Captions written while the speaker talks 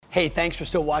Hey, thanks for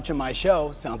still watching my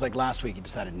show. Sounds like last week you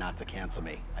decided not to cancel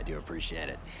me. I do appreciate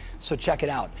it. So check it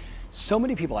out. So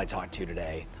many people I talk to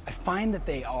today, I find that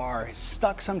they are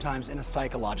stuck sometimes in a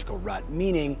psychological rut,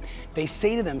 meaning they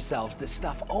say to themselves this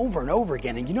stuff over and over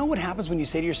again. And you know what happens when you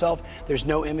say to yourself, there's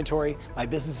no inventory, my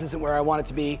business isn't where I want it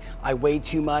to be, I weigh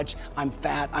too much, I'm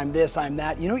fat, I'm this, I'm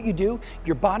that. You know what you do?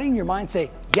 Your body and your mind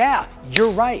say, yeah,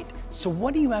 you're right. So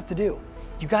what do you have to do?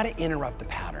 You got to interrupt the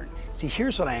pattern. See,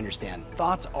 here's what I understand.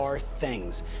 Thoughts are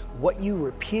things. What you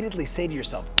repeatedly say to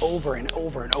yourself over and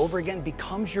over and over again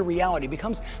becomes your reality,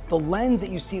 becomes the lens that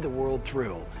you see the world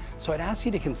through. So I'd ask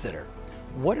you to consider,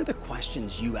 what are the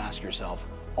questions you ask yourself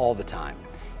all the time?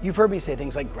 You've heard me say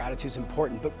things like gratitude's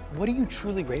important, but what are you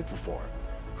truly grateful for?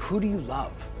 Who do you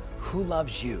love? Who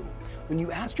loves you? When you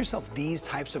ask yourself these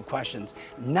types of questions,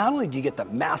 not only do you get the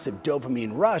massive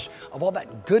dopamine rush of all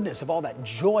that goodness, of all that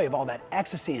joy, of all that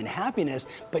ecstasy and happiness,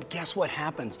 but guess what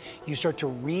happens? You start to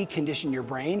recondition your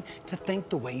brain to think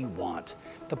the way you want.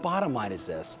 The bottom line is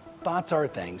this: thoughts are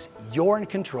things, you're in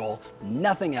control,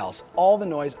 nothing else. All the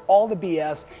noise, all the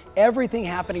BS, everything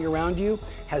happening around you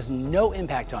has no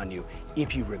impact on you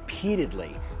if you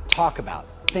repeatedly talk about,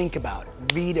 think about,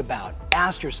 read about,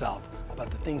 ask yourself about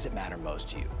the things that matter most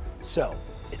to you. So,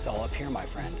 it's all up here, my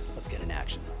friend. Let's get in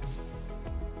action.